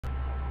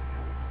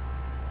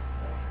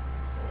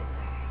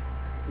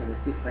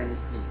नमस्ते फाइनेंस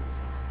की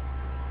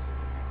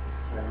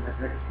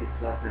मैथमेटिक्स इस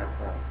क्लास में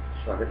आपका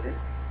स्वागत है।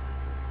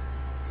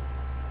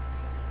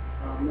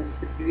 मैं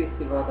इससे प्रीवियस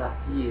के बाद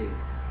आपकी ये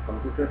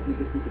कंप्यूटर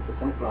एप्लीकेशन की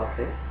प्रथम क्लास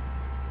है।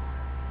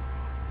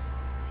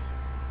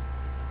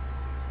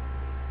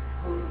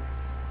 हम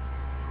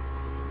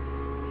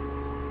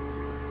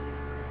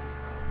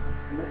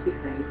सिर्फ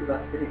फाइनेंस की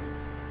बात करें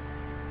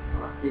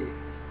आपके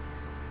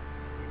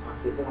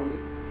पेपर होंगे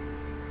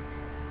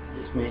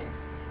जिसमें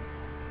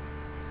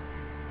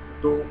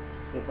 2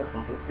 पेपर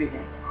कंपल्सरी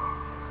हैं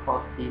और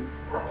 3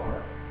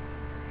 ऑप्शनल।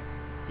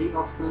 3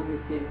 ऑप्शनल में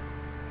से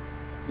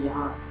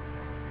यहाँ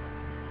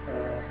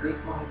 1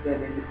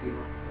 महाविद्यालय में 3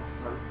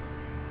 ऑप्शनल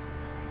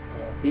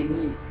 3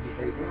 ही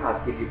विषय हैं,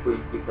 आपके लिए कोई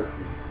विकल्प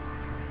नहीं।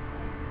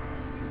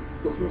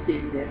 उसमें से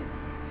एक है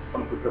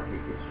कंप्यूटर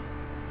एप्लीकेशन।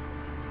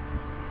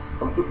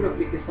 कंप्यूटर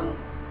एप्लीकेशन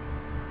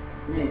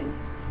में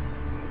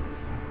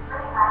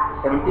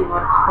 70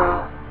 मार्क्स का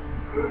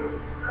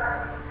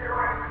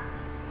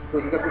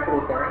थ्योरी का पेपर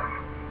होता है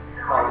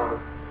और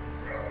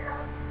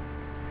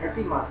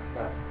 30 मार्क्स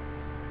का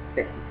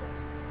टेक्निकल।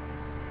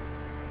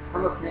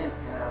 हम अपने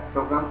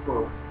प्रोग्राम को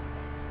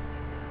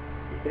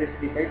इस तरह से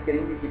डिसाइड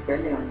करेंगे कि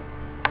पहले हम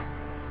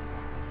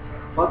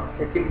फर्स्ट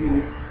सेकेंड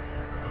यूनिट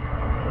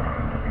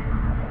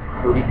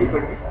थ्योरी पे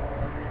पढ़ें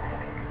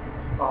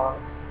और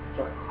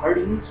जब थर्ड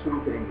यूनिट शुरू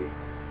करेंगे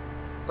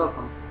तब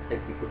हम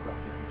टेक्निकल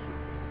क्लासेस शुरू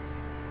करेंगे।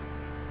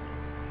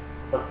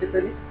 सबसे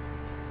पहले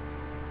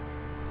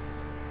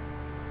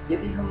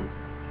यदि हम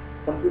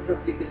कंप्यूटर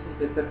एप्लीकेशन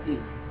पेपर की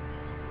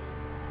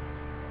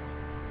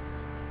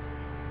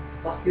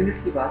फर्स्ट यूनिट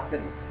की बात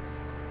करें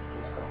तो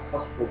उसका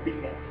फर्स्ट टॉपिक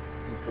है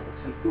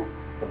इंट्रोडक्शन टू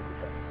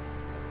कंप्यूटर।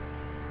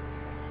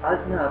 आज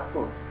मैं आपको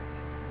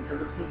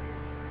इंट्रोडक्शन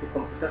टू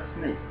कंप्यूटर्स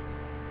में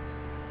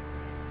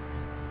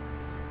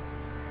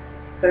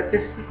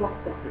कैरेक्टरिस्टिक ऑफ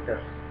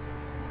कंप्यूटर्स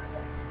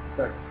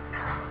पर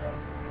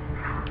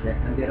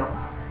व्याख्यान दे रहा हूँ।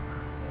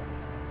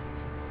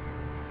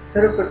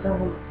 सर्वप्रथम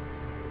हम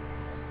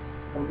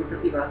कंप्यूटर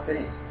की बात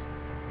करें,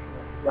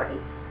 व्हाट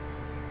इज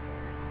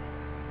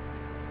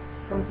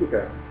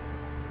कंप्यूटर?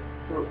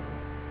 तो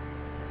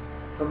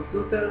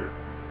computer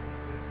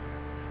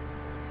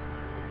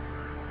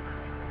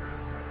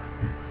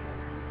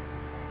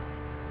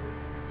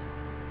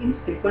in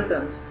simple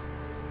terms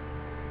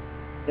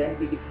can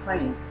be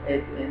defined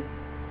as an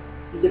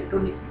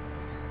electronic device.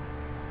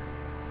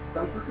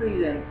 Computer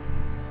is an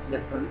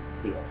electronic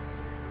device.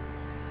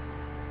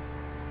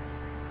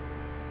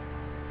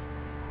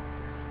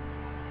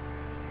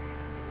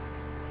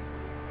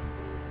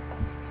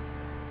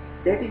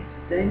 That is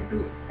designed to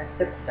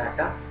accept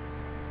data,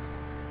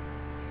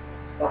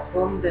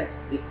 perform the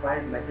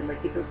required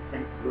mathematical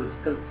and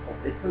logical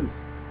operations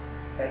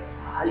at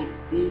high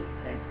speed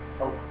and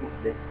output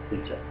the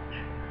result.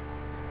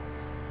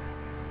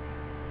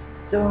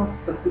 जब हम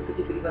computer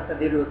की परिभाषा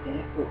दे रहे होते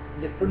हैं तो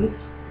electronic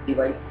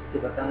device से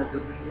बताना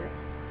जरूरी है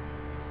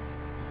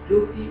जो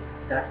कि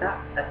डाटा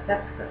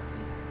एक्सेप्ट करती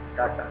है,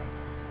 data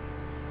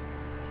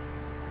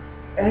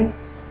and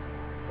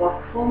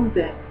perform the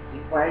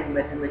required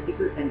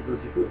mathematical and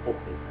logical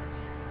operation.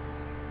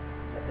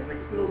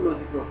 Mathematical और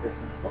लॉजिकल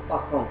ऑपरेशन को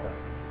परफॉर्म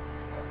करती है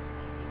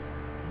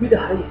with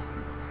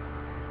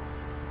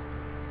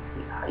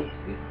high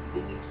speed,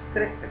 in its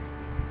correct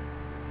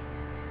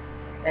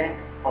and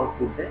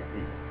output the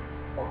result.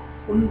 और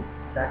उन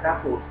डाटा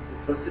को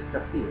प्रोसेस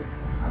करती है,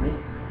 हमें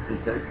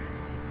रिजल्ट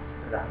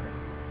प्राप्त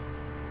करती है।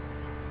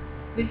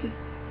 This is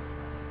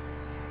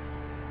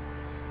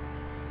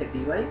a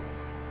device,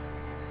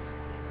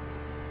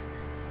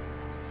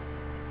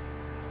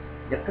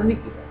 electronic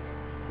device.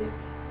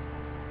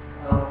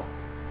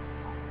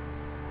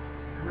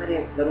 हमारे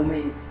घरों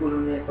में, स्कूलों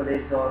में,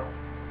 कॉलेज और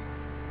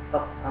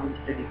अब हम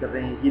स्टडी कर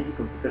रहे हैं ये भी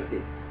कंप्यूटर से,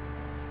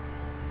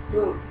 तो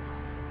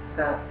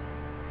इसका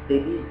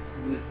डेली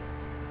यूज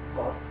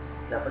बहुत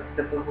व्यापक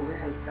स्तर पर हो गया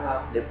है। इसका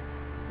आप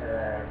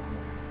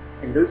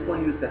एंड्रॉइड फोन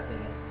यूज करते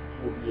हैं,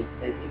 वो भी एक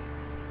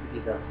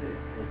हिसाब से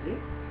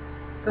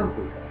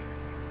कंप्यूटर।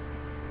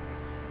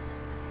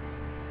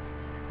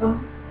 हम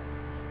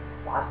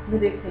पास्ट में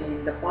देखते हैं,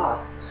 इन द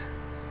पास्ट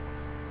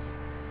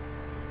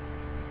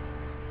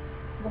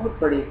बहुत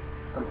बड़े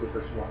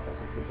कंप्यूटर्स हुआ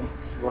करते थे।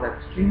 Computers were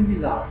extremely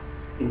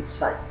large in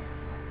size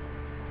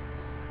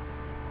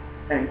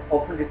and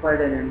often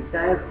required an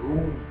entire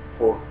room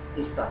for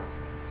install,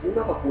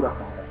 पूरा का पूरा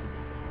कमरा।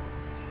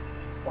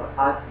 और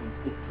आज हम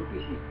एक छोटी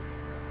सी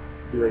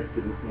डिवाइस के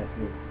रूप में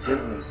अपने जेब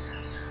में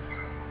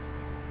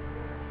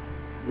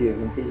ये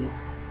बनते हैं।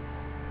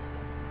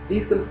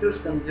 These computers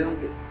consume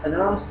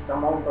enormous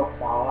amount of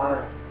power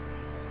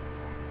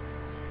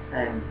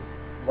and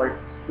were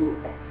too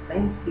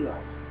expensive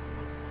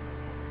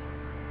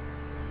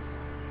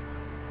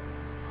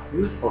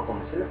used for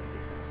commercial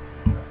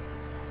applications.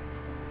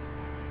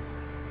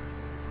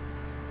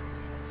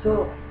 So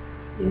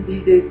in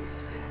these days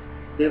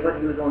they were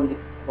used only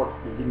for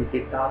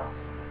limited tasks,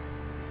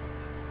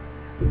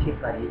 कुछ ही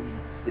कार्य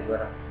इसके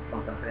द्वारा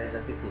संपन्न कराए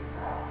जाते थे।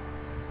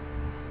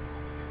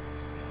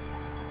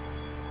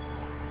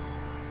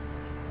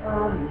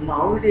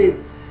 Nowadays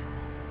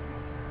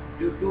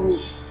due to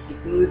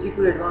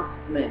technological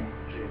advancement,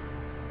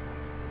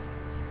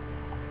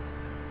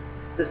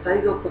 the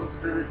size of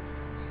computer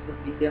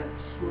became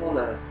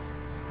smaller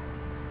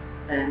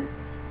and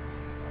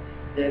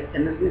the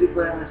energy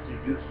requirements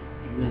reduced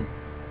immensely.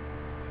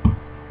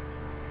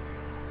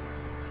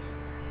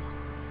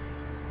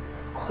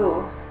 So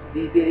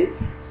these days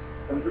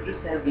computers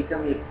have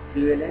become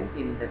prevalent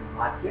in the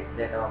market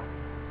that are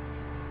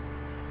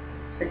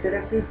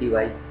interactive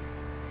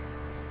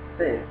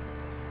devices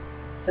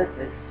such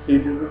as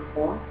cellular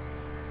phone,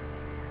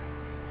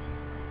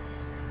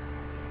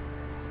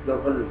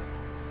 global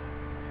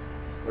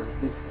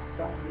positioning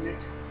system unit,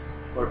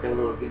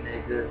 portable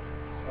organizer,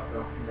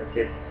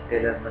 automated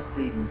teller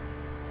machine,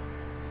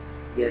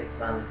 get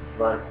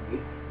work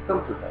with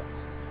computers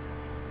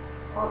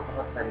और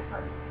बहुत सारी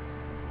फाइलें.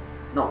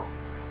 Now,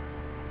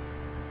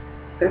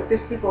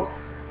 characteristics of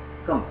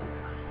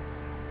computer.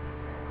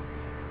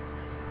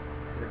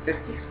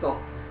 Characteristics of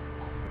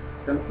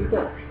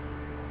computer.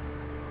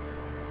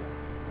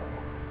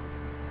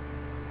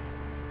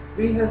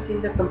 We have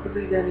seen the computer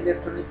is an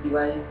electronic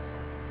device.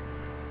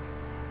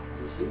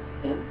 This is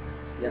an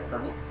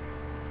electronic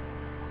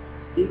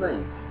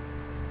device.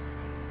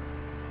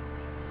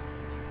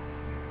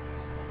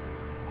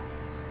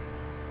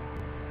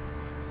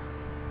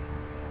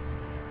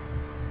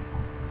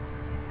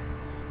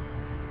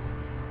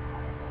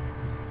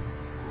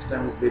 This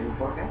term is very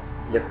important.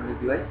 Electronic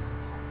device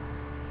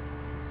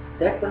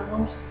that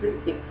performs a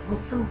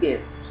function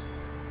based.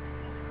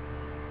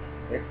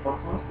 That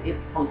performs a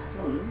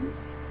function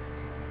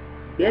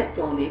based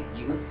on a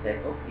given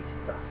set of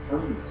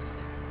instructions.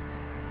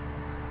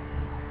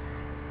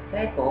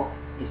 Set of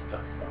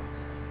instructions.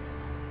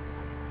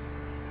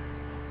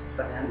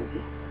 पर ध्यान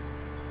दीजिए,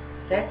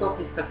 set of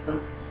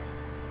instructions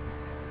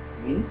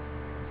means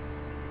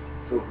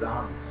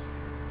programs.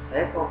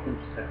 Set of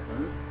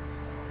instructions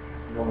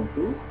known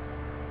to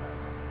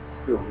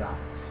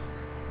programs.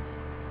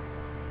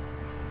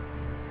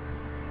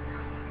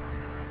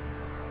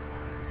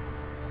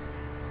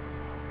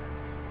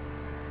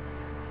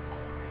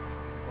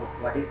 So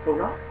what is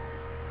program?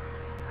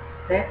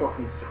 Set of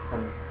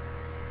instructions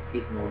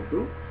is known to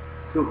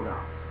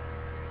program.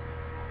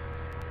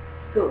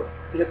 So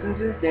electronic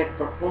device that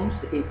performs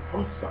a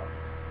function.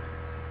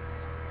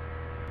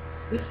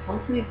 This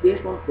function is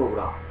based on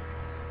program,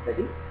 that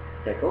is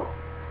set of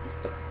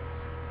instructions.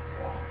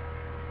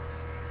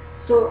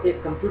 So a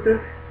computer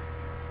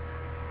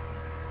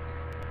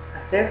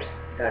accepts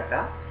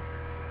data.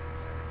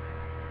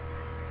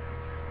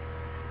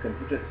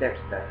 Computer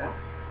accepts data.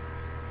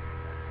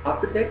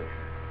 After that,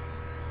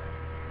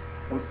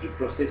 computer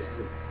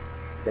processes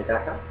the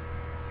data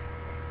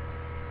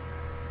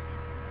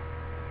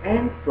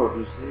and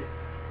produces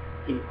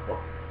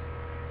input.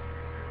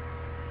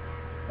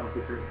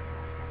 Computer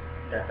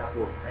data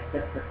को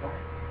accept करता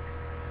है,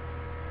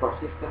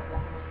 process करता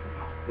है,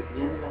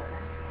 प्रक्रिया में लाता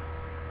है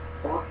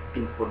और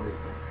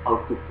इंफॉर्मेशन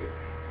आउटपुट देता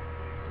है.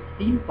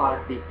 तीन पार्ट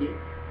देखिए.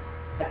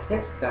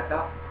 Accept data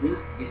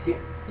means this is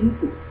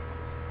input.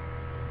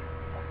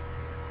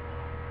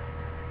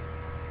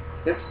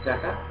 Accept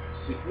data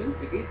which means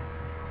it is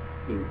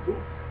input.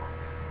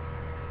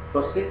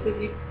 Processes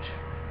it.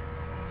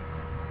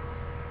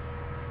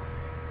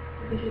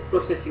 This is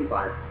processing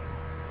part.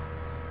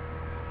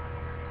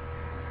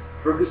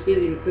 Produces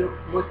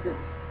information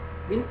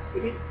means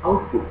it is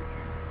output.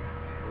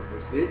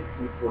 Produces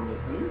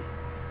information,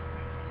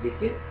 this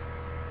is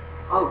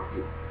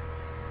output.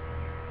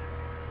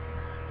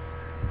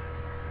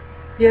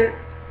 Here,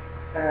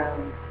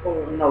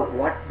 now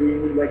what do you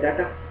mean by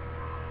data?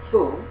 So,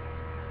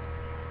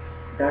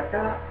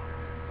 data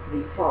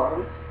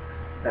refers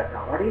data.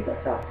 What is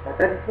data?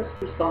 Data refers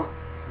to some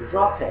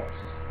raw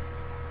facts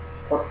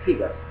or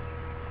figures.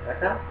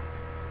 Data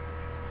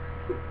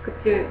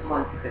कच्चे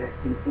माल की तरह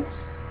inputs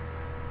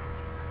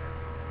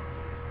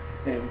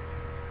and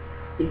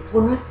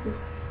information.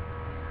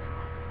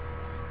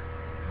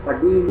 What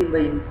do you mean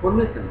by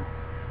information?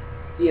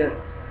 Here,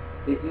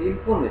 this is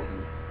information.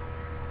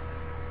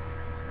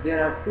 There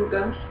are two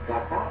terms,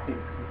 data and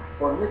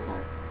information.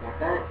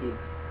 Data is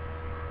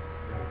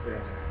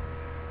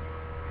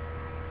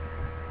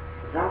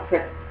raw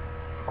fact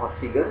or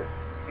figure,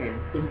 and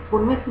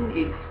information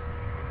is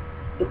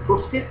the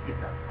processed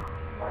data.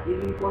 What is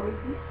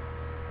information?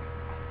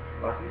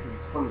 What is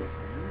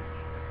information?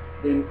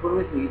 The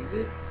information is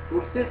the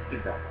processed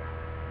data.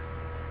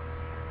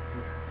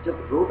 जब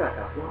रो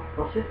data को हम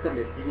process कर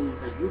लेते हैं,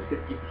 उनका use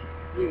करके किसी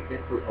प्रक्रिया के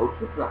कोई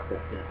आउटपुट प्राप्त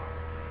करते हैं,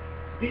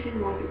 this is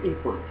non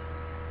information.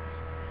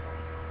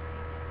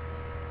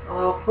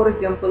 For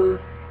example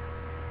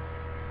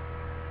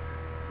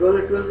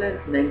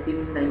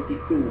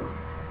 12/12/1992,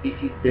 this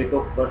is date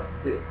of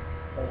birth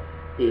of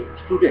a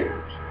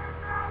student.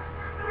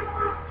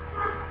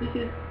 This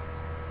is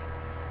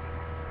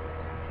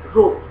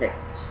raw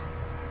facts.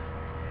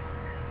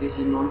 This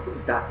is known to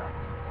data.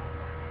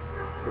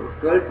 So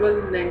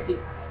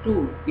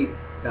 12/12/92 is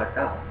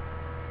data.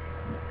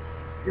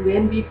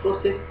 When we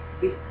process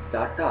this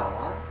data,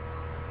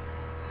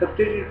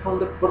 subtracted from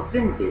the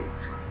present date,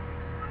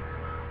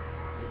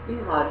 in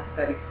RB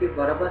तारीख से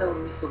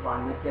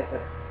 12/12/1992 क्या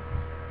कर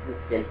वो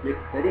calculate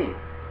करें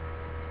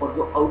और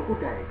जो output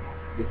आएगा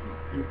देखिए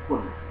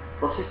इनपुट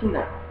प्रोसेसिंग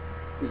डाटा,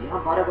 तो यहाँ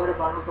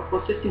 12/12/12 का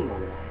प्रोसेसिंग हो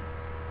गया है।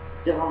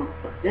 जब हम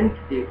प्रेजेंट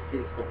डेट से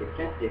उसका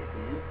डिफरेंस देखते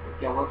हैं तो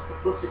क्या हुआ, उसका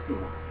प्रोसेसिंग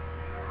हो गया।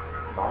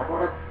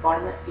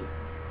 12/12/12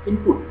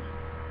 इनपुट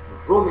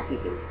रॉ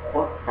मटेरियल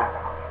और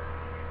डाटा,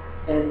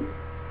 एंड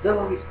जब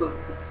हम इसको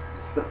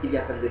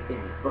प्रक्रिया कर लेते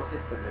हैं,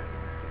 प्रोसेस कर लेते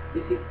हैं,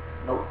 this is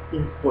now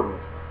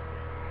information.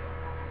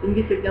 In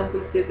this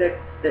example, say that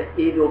the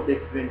age of the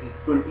student is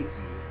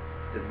 23 years.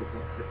 जब वो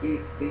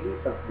कंप्लीट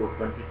तब वो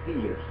 23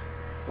 years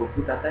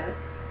आउटपुट आता है,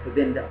 तो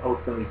then the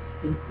outcome is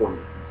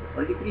information. So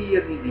 23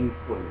 years is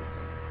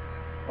information,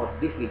 or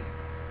this is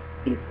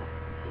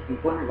information.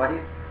 Information, what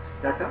is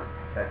data?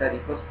 Data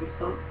refers to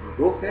some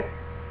raw fact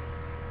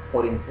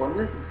or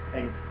information,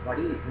 and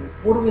what is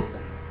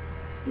information?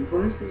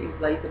 Information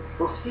implies a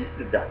processed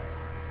data.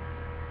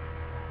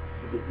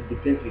 So this is the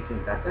difference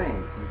between data and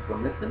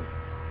information.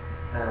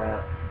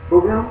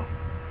 Program,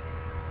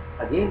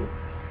 again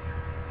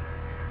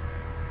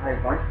I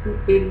want to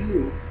tell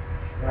you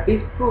what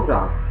is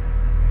program.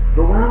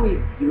 Program is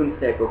given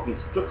set of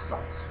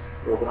instructions.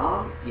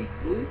 Program is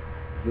a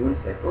given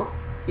set of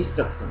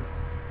instructions.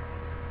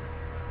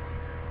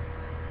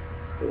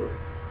 So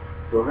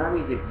program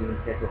is a given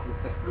set of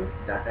instructions,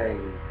 data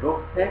is raw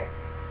fact,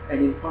 and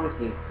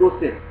information is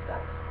processed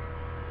data.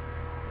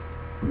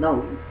 Now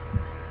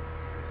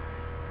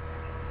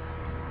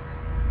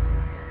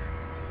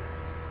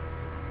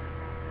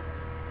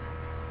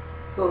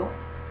so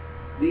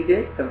these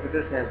days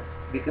computers have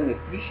become a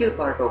crucial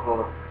part of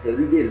our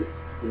everyday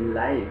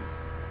life,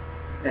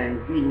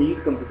 and we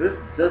need computers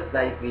just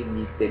like we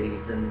need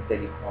television,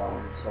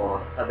 telephones or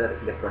other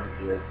electronic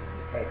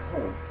devices at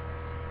home.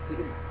 ठीक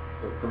है,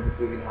 तो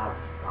computer बिना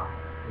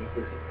नहीं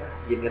चल सकता,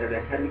 ये मेरा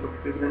व्याख्यान भी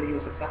कंप्यूटर बिना नहीं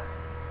हो सकता.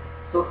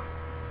 So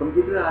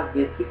computers are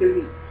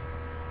basically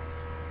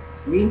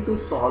mean to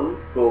solve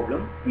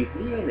problems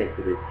quickly and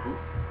accurately.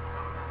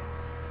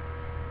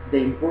 The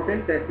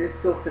important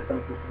aspects of the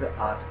computer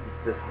are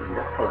discussed in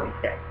the following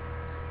text.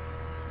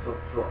 So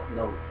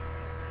now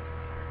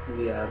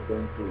we are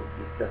going to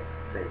discuss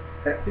the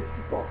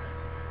characteristics of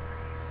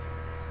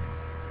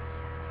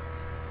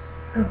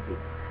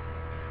computer.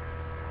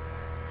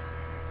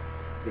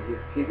 This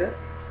is figure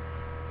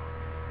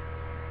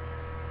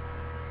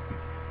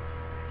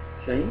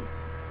showing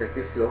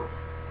characteristics of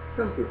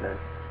computer: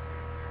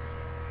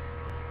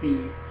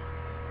 speed,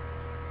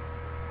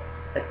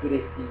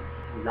 accuracy,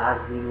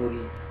 large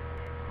memory,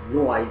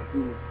 low IQ,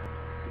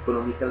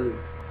 economical,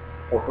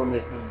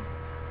 automation,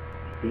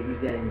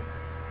 division,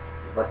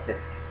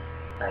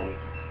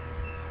 versatility.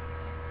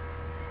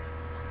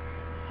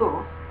 So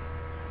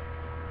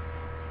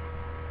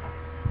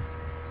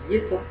ये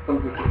सब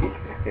computer की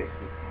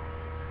characteristics हैं,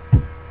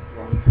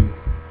 यानी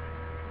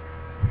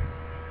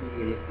कि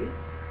ये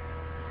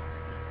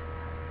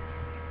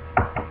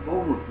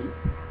बहुमुखी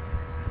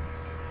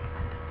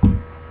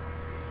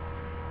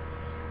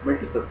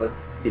multipurpose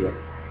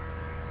device.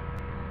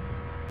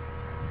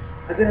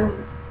 अगर हम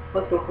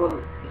फर्स्ट ऑफ ऑल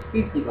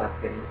स्पीड की बात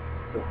करें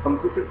तो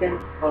computer can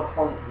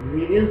perform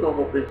millions of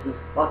operations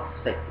पर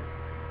second.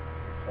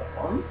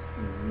 Perform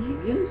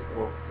millions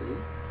of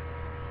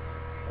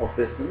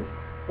operations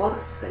पर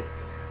सेकंड,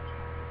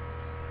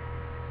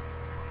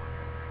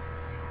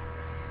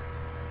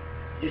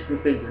 जिसमें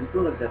कई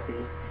घंटों लग जाते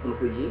हैं,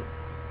 उनको ये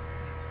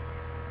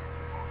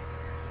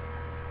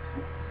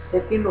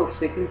सेकंड और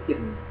सेकंड के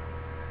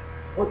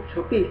बहुत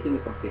छोटे हिस्से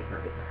में कंप्लीट कर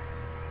देता है.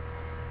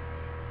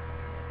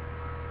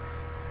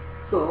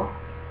 So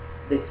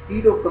the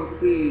speed of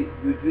computer is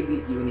usually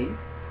given in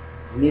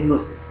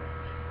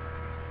nanoseconds.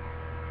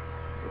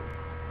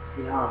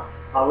 यहाँ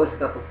आवर्स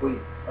का तो कोई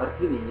अर्थ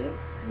ही नहीं है,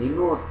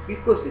 नैनो और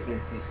पिको सेकंड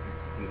की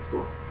स्पीड को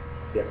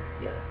व्यक्त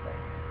किया जाता है.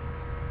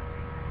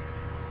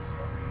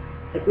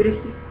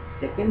 Accuracy,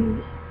 second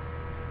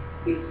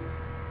is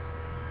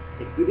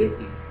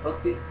accuracy,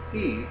 first is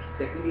speed,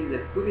 second is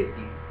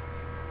accuracy,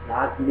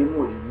 large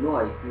memory, no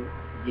IQ,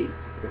 ये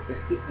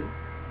characteristics है.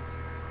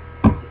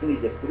 Second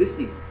is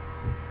accuracy.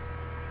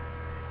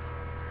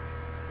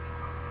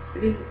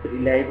 It is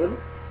reliable,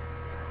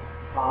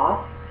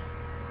 fast,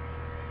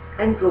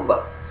 and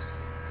robust.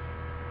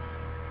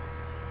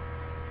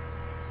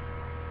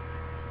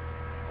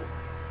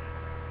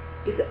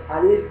 It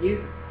always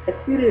gives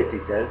accurate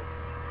results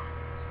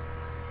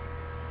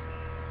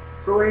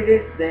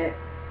provided the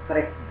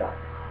correct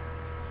data.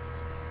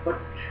 But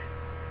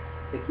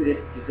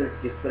accurate result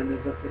किस पर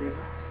निर्भर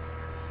करेगा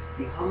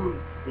कि हम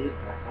एक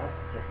data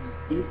सही,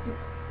 इनपुट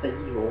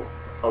सही हो,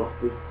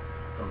 आउटपुट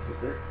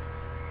कंप्यूटर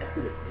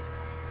एक्यूरेट देगा.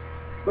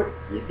 बट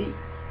यदि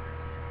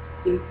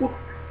इनपुट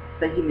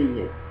सही नहीं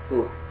है तो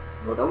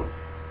नो डाउट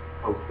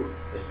आउटपुट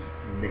सही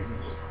नहीं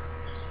होगा.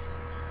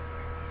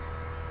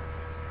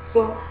 So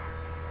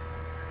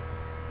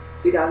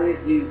it always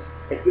gives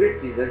accurate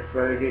results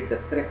provided the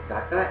correct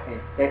data and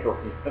set of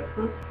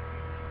instructions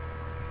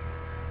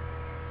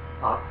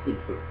are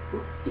input to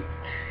it.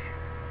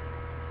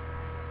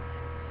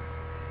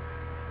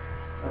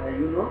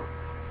 You know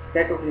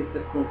set of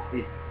instructions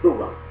is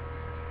program.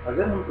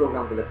 अगर हम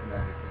प्रोग्राम गलत बना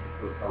देते हैं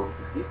तो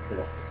आउटपुट भी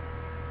गलत है.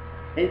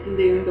 Hence, in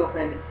the event of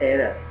an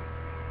error,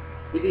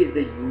 it is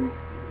the user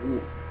who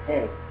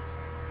has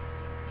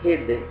had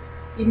the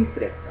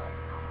incorrect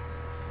output.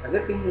 अगर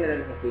कहीं एरर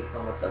है तो इसका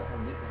मतलब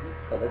हमने कहीं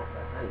गलत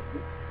डाटा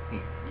इनपुट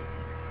फीड किया है.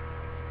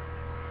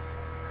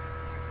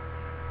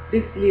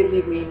 This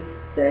clearly means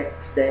that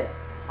the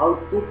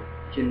output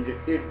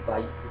generated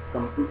by the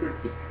computer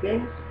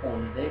depends on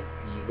the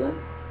given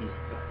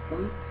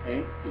instructions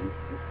and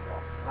input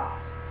data.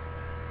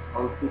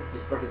 Output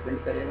किस पर डिपेंड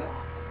करेगा?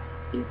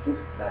 इनपुट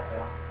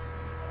डाटा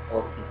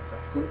और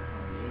इंस्ट्रक्शन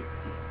हमने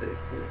इस तरह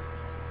से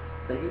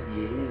सही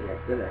दिए हैं या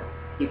गलत.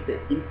 If the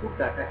input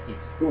data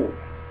is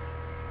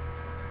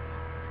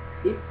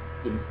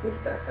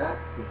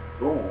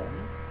wrong,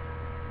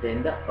 then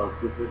the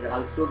output will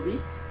also be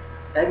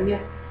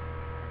erroneous.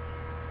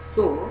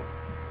 So,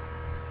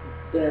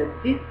 this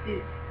is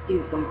in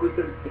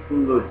computer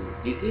technology.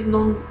 This is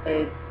known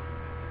as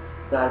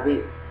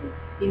garbage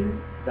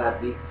in,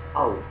 garbage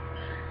out.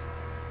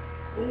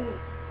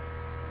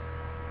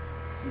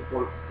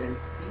 Important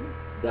thing: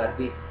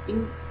 garbage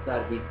in,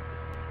 garbage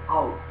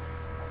out.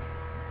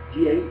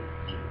 GIG.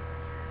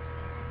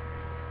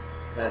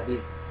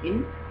 Garbage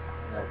in,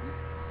 garbage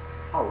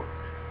out.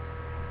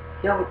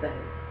 क्या होता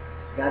है?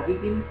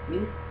 Garbage in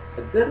means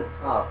अगर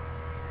आप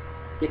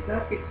data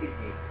के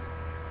चीजें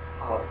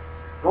और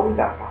wrong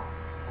data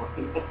और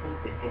instruction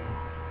देते हैं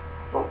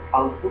तो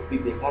आउटपुट भी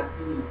बेकार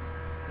की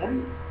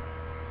यानी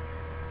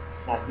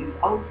garbage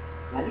out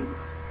यानी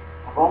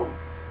रॉन्ग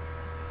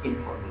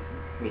इंफॉर्मेशन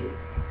मिलेगी.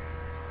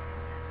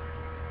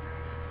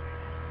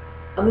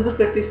 Another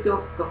characteristic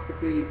of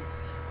computer is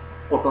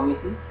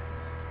automation.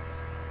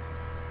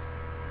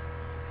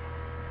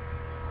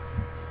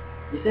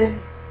 Besides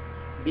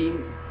being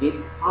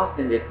very fast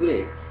and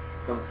accurate,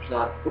 computers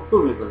are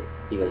automable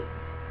devices.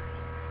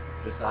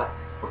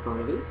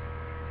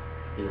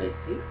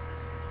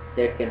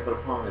 That can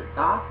perform a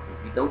task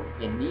without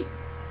any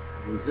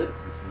user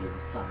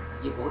intervention.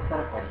 ये बहुत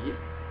सारा कार्य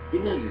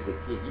बिना यूजर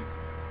के ही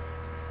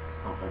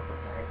काम कर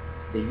सकता है.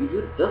 The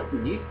user just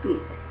need to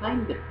assign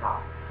the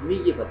task. हमें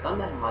ये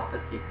बताना है मात्र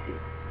कि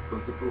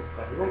कंप्यूटर को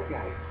करना क्या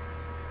है.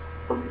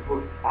 कंप्यूटर को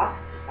टास्क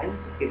असाइन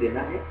करके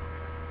देना है.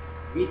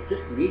 We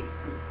just need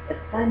to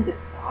assign the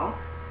task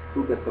to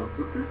the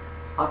computer.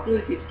 After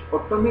it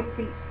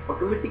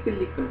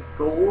automatically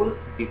controls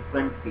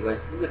different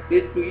devices,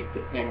 attach to it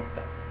and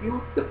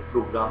execute the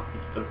program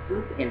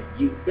instructions and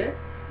give the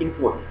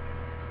information.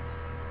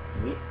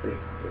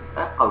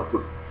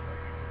 Output.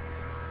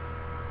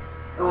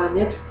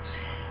 Next,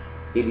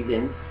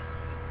 diligence.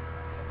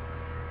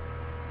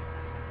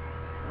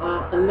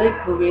 Unlike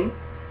human,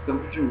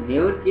 computer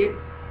never gets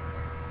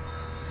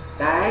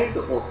tired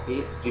of a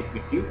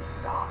repetitive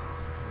task.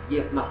 ये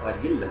अपना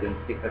कार्य लगन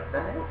से करता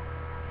है.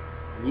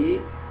 ये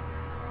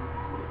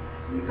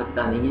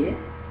करता नहीं है.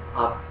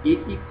 आप एक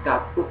ही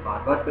टास्क को बार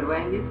बार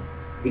करवाएंगे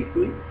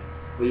बिल्कुल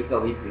वही का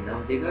वही परिणाम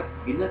देगा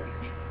बिना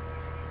किसी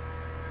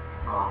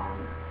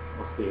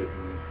उसके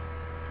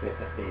कह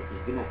सकते हैं कि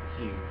बिना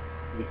किसी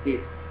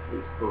विशेष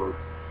इसको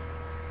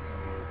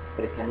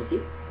परेशानी के.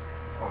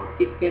 और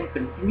it can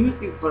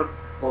continuously work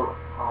for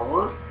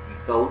hours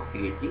without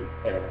creating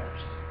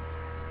errors.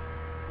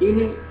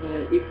 Even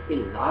if a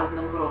large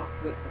number of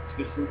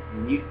expressions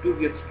need to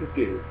be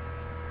executed,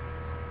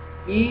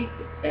 each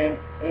and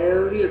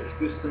every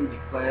expression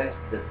requires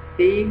the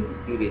same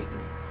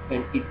duration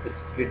and is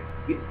executed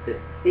with the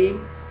same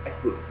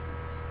accuracy.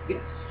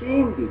 With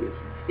same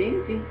duration, same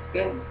thing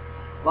can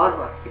बार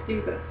किसी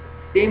भी तरह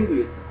same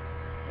duration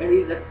and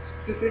is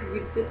executed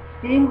with the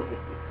same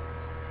accuracy.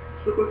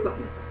 उसको कोई फर्क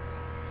नहीं पड़ता.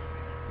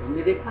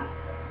 हमने देखा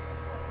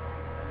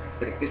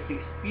characteristic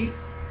speed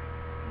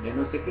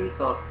nanoseconds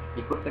or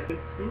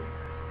picoseconds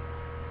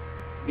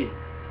with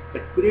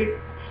accurate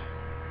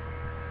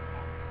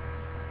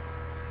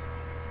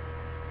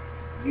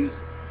use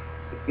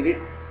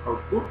accurate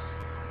outputs.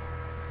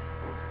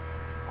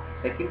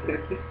 Second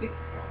characteristic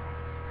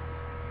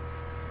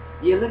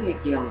ये अलग है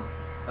कि हम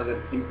अगर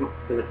इनपुट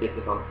गलत देते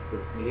तो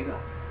आउटपुट मिलेगा.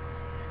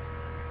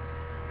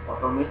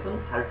 Automation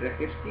third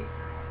characteristic.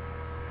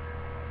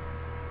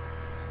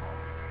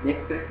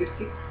 Next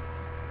characteristic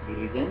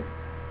diligence.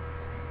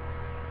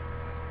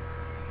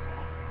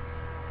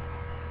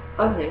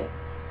 अब है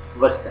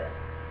versatile.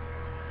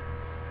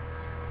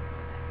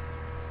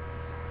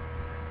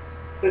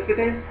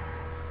 versatile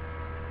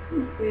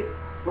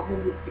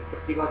बहुमुखी की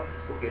प्रतिभा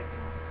किसको कहते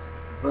हैं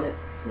वह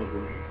नहीं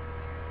बोलेंगे.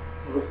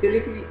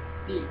 versatility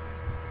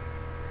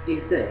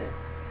is the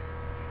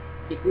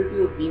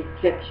equality of being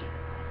flexible.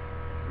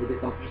 The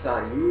computers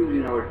are used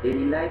in our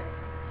daily life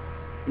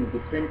in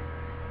different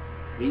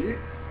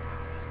periods.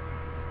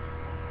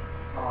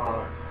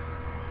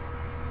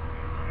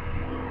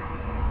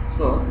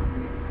 So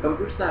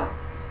computers are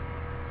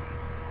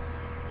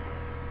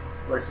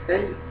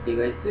versatile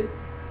devices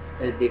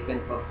as they can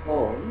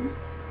perform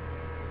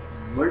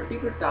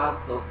multiple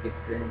tasks of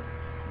different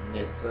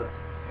nature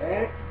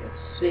at the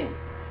same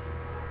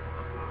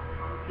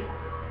time.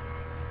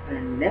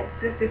 And next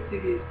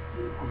characteristic is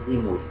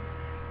memory.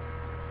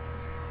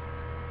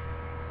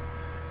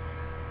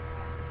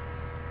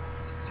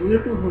 Similar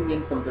to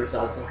human, computers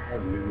also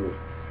have memory.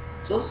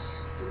 Just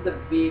the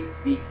way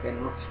we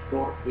cannot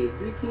store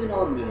everything in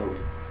our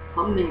memory,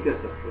 हम नहीं कर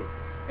सकते.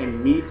 And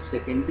need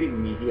secondary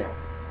media.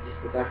 जिस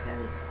प्रकार से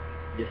हम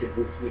जैसे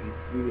books में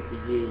हिस्ट्री में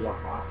कीजिए या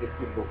वहाँ से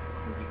फिर बुक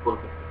हम रिकॉल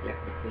करके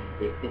कलेक्ट करते हैं,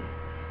 देखते हैं.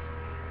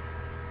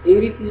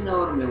 Everything in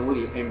our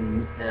memory, and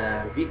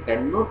we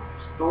cannot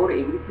store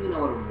everything in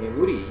our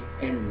memory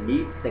and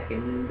need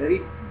secondary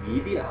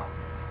media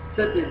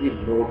such as the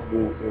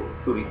notebook or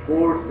to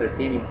record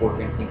certain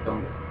important things. हम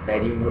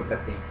डायरी में नोट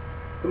करते हैं.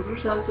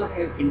 Computers also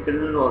have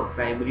internal or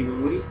primary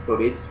memory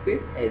storage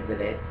space as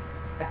well as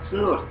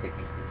external or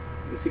secondary.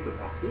 इसी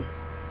प्रकार से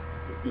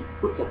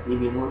कुछ अपनी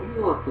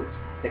memory और कुछ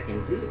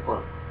सेकेंडरी और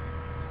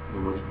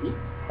मेमोरी की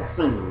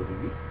एक्सटर्नल मेमोरी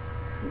भी.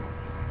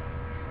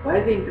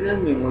 While the internal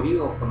memory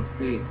of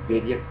computer is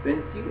very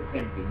expensive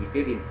and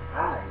limited in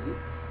size,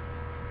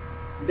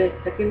 the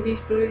secondary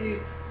storage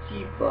is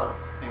cheaper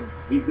and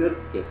bigger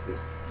capacity.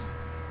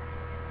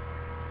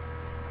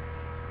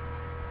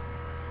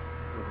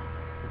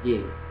 ये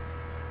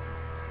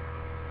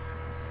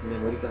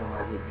मेमोरी का हम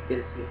आगे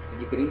डिटेल से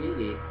स्टडी करेंगे.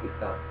 ये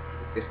इसका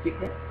स्टेटिस्टिक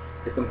है.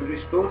 The computer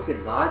stores a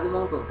large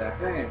amount of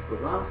data and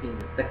programs in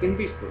the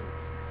secondary storage.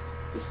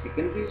 The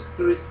secondary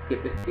storage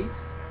capacity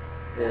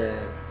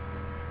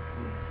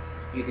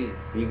it is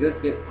bigger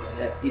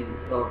is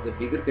of the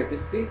bigger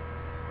capacity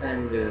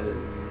and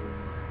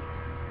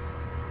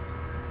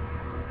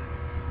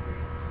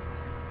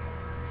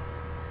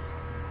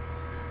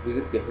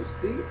bigger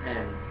capacity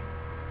and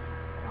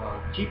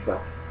cheaper.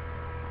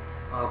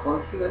 कौन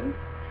सी वाली?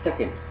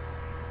 Second.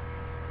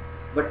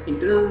 But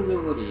internal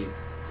memory is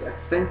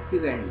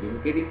expensive and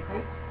limited in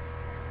size.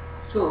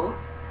 So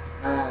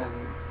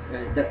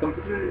the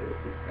computer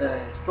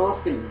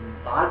stores a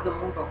large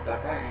amount of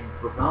data and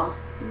programs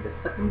in the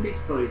secondary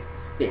storage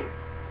state.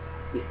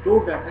 The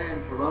stored data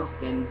and programs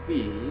can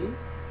be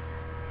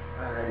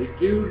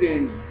retrieved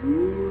and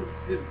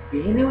used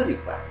whenever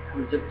required.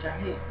 हम जब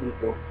चाहे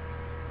उनको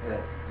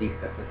read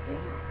कर सकते हैं,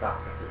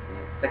 प्राप्त कर सकते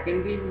हैं.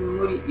 Secondary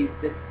memory is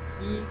the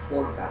key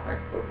for data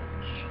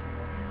storage.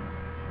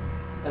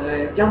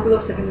 Example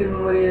of secondary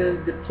memory is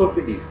the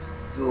floppy disk,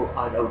 जो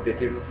आज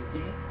outdated हो चुकी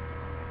है.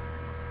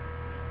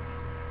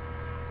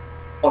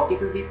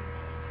 Optical disk,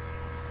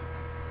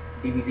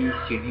 DVD,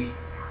 CD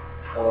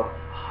और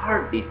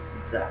hard disk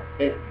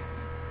drive,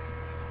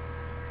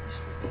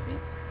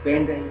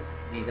 pen drive,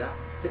 these are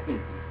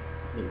secondary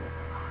memory,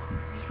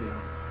 जिसमें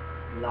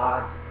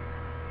large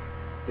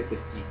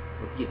capacity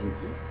होती है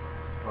उनकी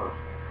और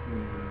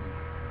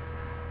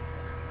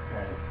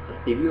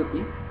सस्ती भी होती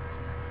है.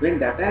 When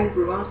data and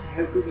programs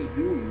have to be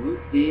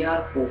used, they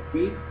are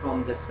copied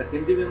from the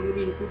secondary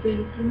memory into the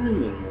internal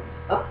memory.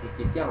 अब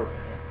देखिए क्या होता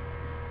है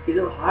कि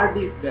जब हार्ड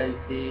डिस्क ड्राइव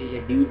से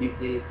या डीवीडी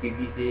से,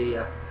 सीडी से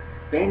या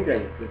पेन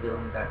ड्राइव से जब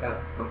हम डाटा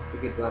कंप्यूटर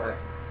के द्वारा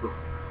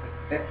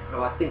एक्सेस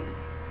करवाते हैं,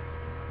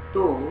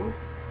 तो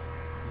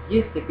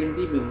ये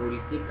सेकेंडरी मेमोरी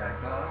से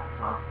डाटा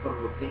ट्रांसफर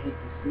होते हैं.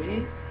 इसमें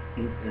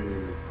इंटरनल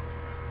मेमोरी,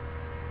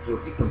 जो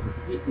कि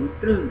कंप्यूटर की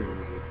इंटरनल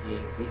मेमोरी होती है,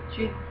 which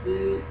is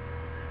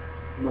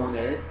known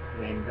as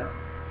random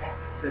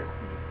access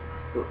memory.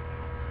 तो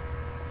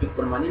जो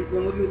परमानेंट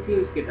मेमोरी होती है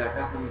उसके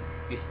डाटा हम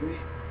इसमें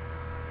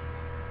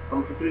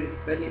कंप्यूटर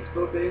पहले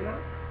स्टोर करेगा,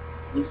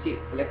 उनसे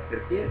कलेक्ट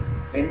करके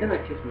random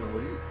access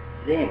memory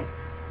RAM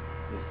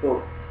store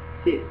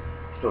से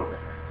स्टोर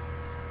करता है.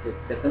 तो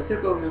the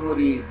concept of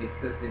memory is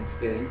discussed in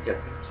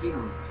chapter 3.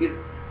 हम फिर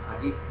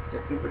आगे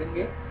चैप्टर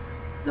पढ़ेंगे.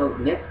 Now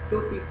next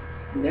topic,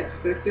 next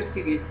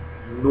characteristic is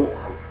no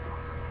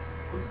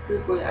IQ. उसको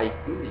कोई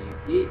आईक्यू नहीं.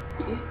 ये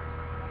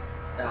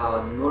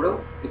no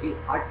doubt it is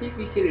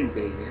artificial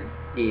intelligence,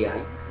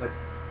 AI, but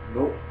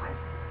no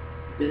IQ.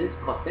 It is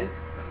consent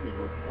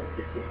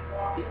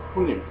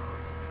human.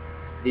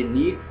 They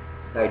need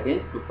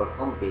guidance to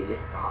perform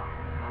various tasks.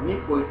 हमें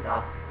कोई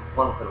task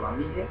perform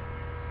करवानी है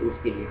तो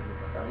उसके लिए हमें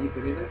पता नहीं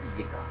पड़ेगा कि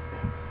ये टास्क है.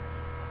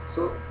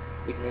 So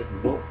it has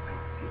no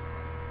IQ.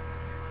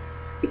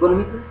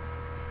 Economical,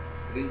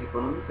 it is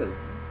economical.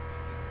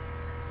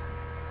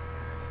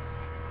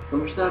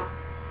 Commissioner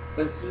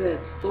consider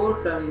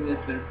short-term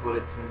investment for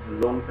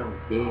long-term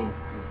gain.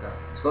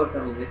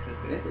 Short-term investment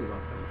करें तो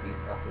long-term gain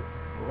प्राप्त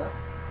होगा,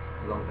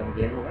 long-term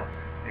gain होगा.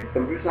 And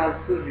computers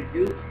also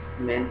reduce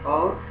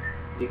manpower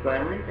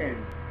requirement and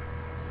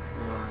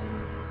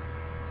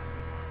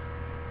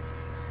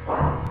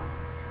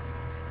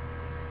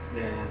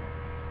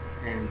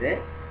that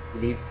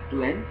leads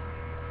to an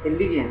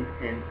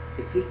elegant and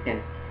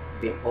efficient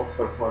way of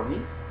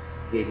performing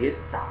various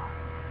tasks.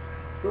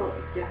 तो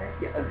क्या है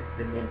कि अब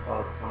इससे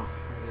manpower कम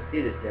होती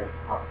है. जैसे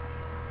आप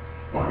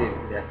इसे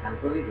व्याख्यान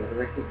को भी घर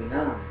बैठे बिना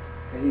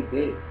कहीं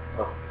गए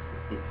और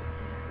सीख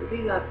सकते हैं. तो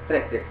these are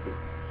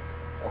characteristics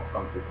of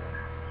computer.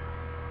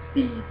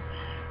 Speed,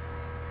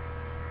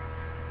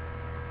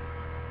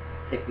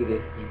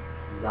 accuracy,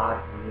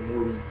 large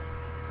memory,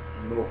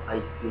 no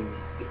IQ,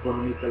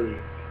 economical,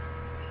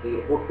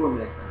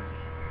 automation,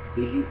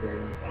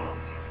 delivery,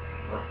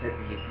 or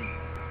stability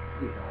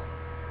is our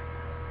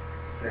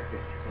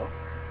characteristics of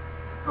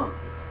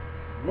counting.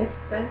 Next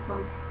time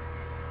हम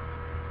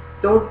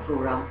third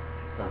program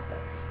चलता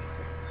है.